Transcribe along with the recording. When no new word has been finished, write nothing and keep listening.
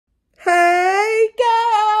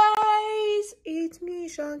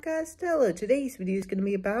Sean Costello. Today's video is going to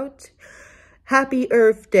be about Happy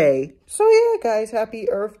Earth Day. So yeah, guys, Happy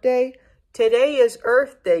Earth Day. Today is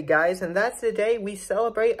Earth Day, guys, and that's the day we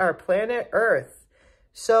celebrate our planet Earth.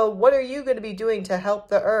 So what are you going to be doing to help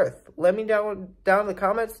the Earth? Let me down in the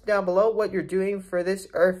comments down below what you're doing for this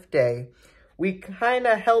Earth Day. We kind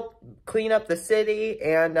of help clean up the city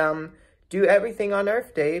and do everything on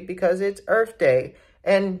Earth Day because it's Earth Day.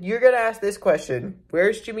 And you're going to ask this question,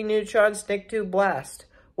 where's Jimmy Neutron's Nicktoon Blast?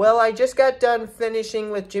 Well, I just got done finishing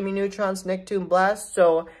with Jimmy Neutron's Nicktoon Blast,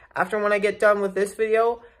 so when I get done with this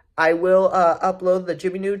video, I will upload the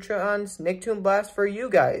Jimmy Neutron's Nicktoon Blast for you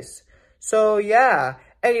guys. So yeah,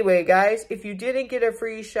 anyway guys, if you didn't get a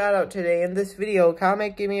free shout out today in this video,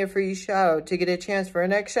 comment, give me a free shout out to get a chance for a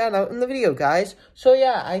next shout out in the video, guys. So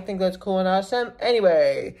yeah, I think that's cool and awesome.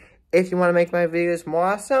 Anyway, if you want to make my videos more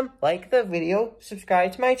awesome, like the video,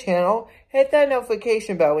 subscribe to my channel, hit that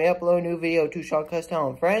notification bell when I upload a new video to Sean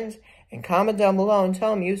Costello and friends, and comment down below and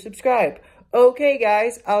tell me you subscribe. Okay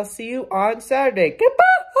guys, I'll see you on Saturday.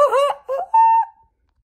 Goodbye!